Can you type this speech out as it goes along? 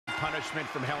punishment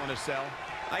from Hell in a Cell?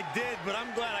 I did, but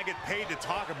I'm glad I get paid to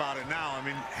talk about it now. I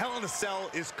mean, Hell in a Cell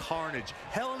is carnage.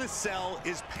 Hell in a Cell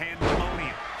is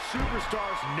pandemonium.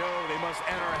 Superstars know they must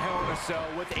enter a Hell in a Cell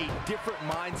with a different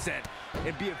mindset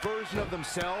and be a version of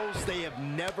themselves they have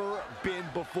never been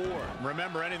before.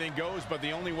 Remember, anything goes, but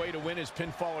the only way to win is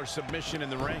pinfall or submission in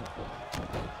the ring.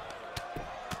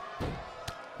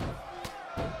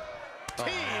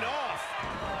 Teeing off.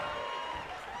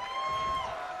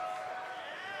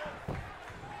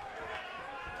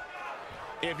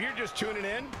 If you're just tuning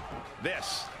in,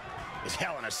 this is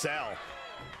Hell in a Cell.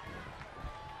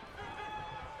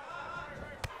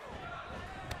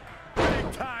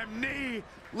 Big time knee,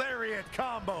 lariat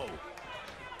combo.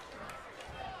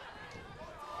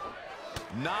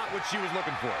 Not what she was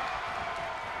looking for.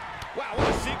 Wow, what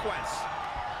a sequence.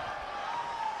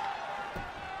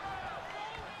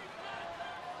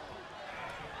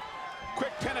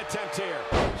 Quick pin attempt here.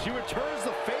 She returns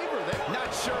the favor there.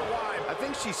 Not sure why. I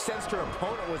think she sensed her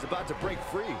opponent was about to break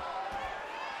free.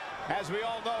 As we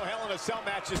all know, Hell in a Cell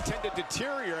matches tend to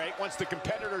deteriorate once the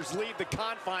competitors leave the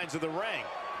confines of the ring.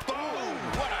 Boom!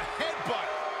 What a headbutt!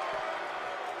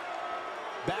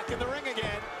 Back in the ring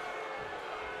again.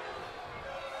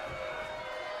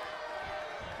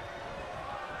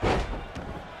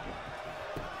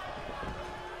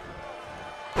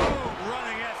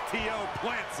 STO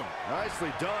plants him.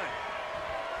 Nicely done.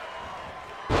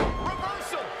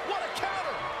 Reversal! What a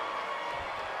counter!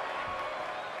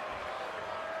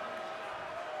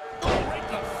 Oh, right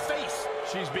in the face!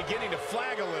 She's beginning to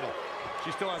flag a little.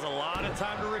 She still has a lot of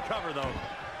time to recover, though.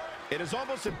 It is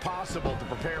almost impossible to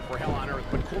prepare for Hell on Earth,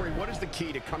 but Corey, what is the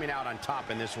key to coming out on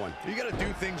top in this one? You got to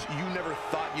do things you never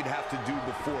thought you'd have to do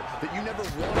before, that you never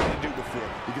wanted to do before,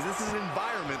 because this is an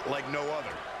environment like no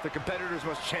other. The competitors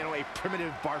must channel a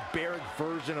primitive, barbaric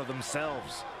version of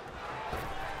themselves.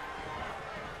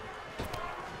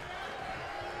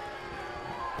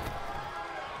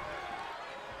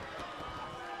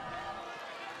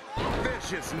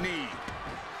 Vicious knee.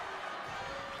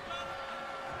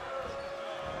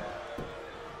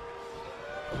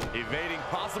 Evading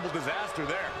possible disaster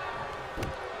there.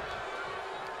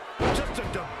 Just a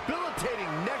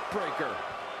debilitating neck breaker.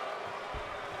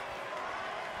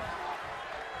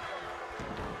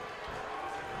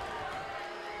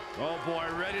 Oh boy,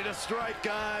 ready to strike,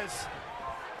 guys.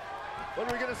 What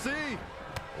are we gonna see?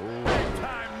 Big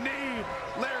time knee,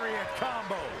 lariat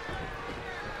combo.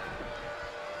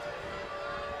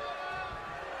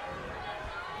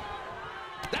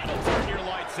 That'll turn your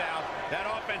lights out. That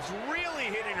offense really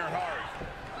hitting her hard.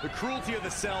 The cruelty of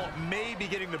the Cell may be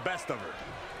getting the best of her.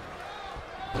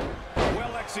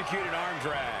 Well executed arm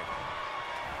drag.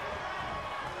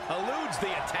 Eludes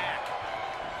the attack.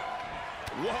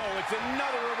 Whoa, it's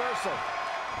another reversal.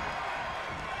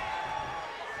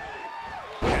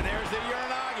 And there's the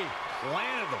Uranagi.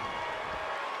 Landed them.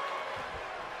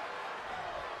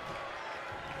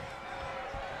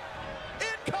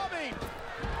 Incoming!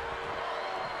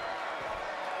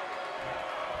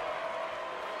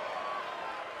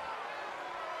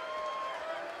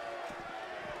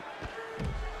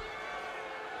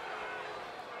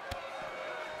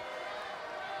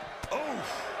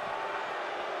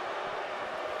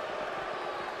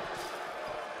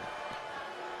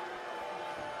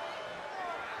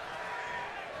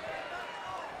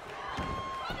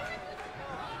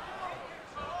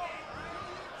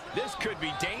 This could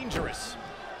be dangerous.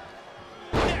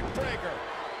 Neck breaker.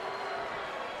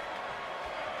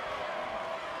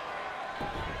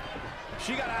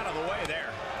 She got out of the way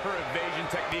there. Her evasion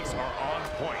techniques are on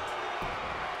point.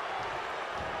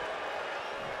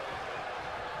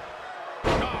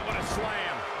 Oh, what a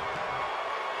slam.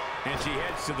 And she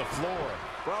heads to the floor.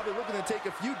 Probably looking to take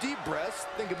a few deep breaths.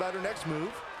 Think about her next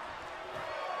move.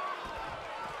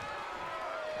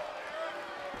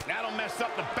 That'll mess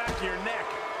up the back of your neck.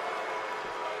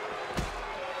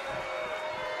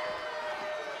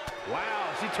 Wow,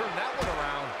 she turned that one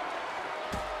around.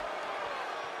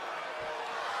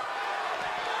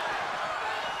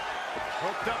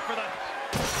 Hooked up for the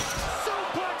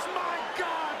suplex, my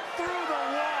God, through the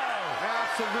wall.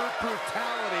 Absolute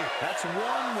brutality. That's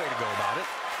one way to go about it.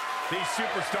 These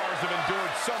superstars have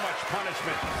endured so much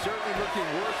punishment. Certainly looking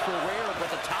worse for wear,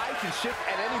 but the tide can shift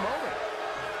at any moment.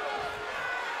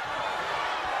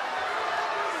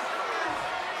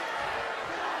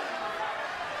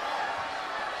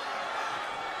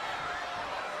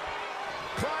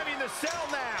 Climbing the cell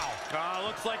now.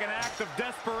 Looks like an act of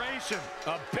desperation.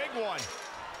 A big one.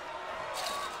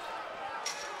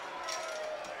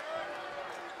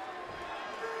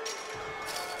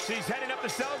 She's heading up the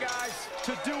cell, guys.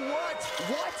 To do what?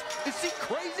 What? Is she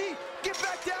crazy? Get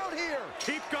back down here.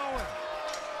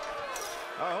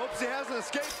 she has an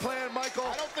escape plan, Michael.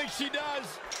 I don't think she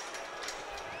does.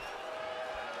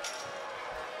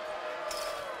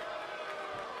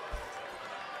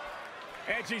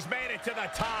 And she's made it to the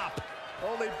top.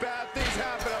 Only bad things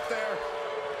happen up there.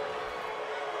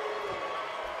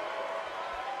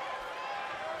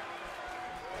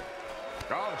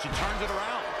 Oh, and she turns it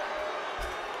around.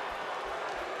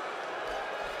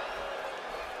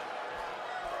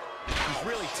 She's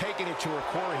really taking it to her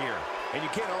core here, and you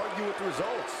can't argue with the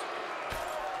results.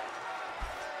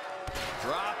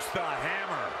 Drops the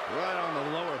hammer. Right on the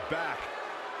lower back.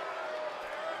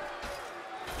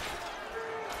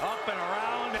 Up and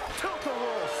around.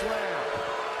 Tilt-a-roll slam.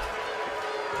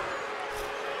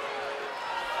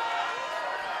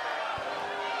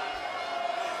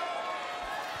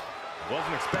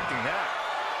 Wasn't expecting that.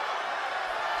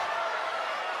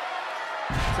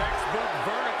 Textbook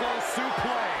vertical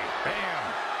suplex. Bam.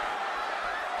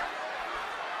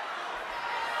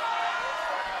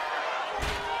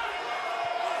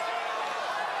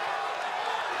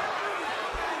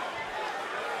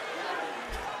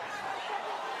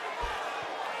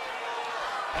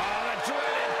 Oh, the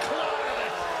dreaded claw to the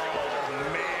shoulder.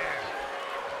 Man.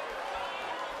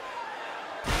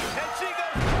 And she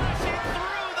goes crashing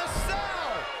through the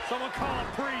cell. Someone call a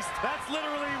priest. That's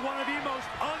literally one of the most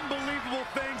unbelievable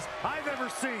things I've ever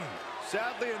seen.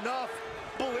 Sadly enough,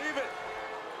 believe it.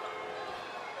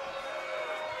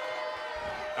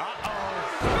 Uh-oh.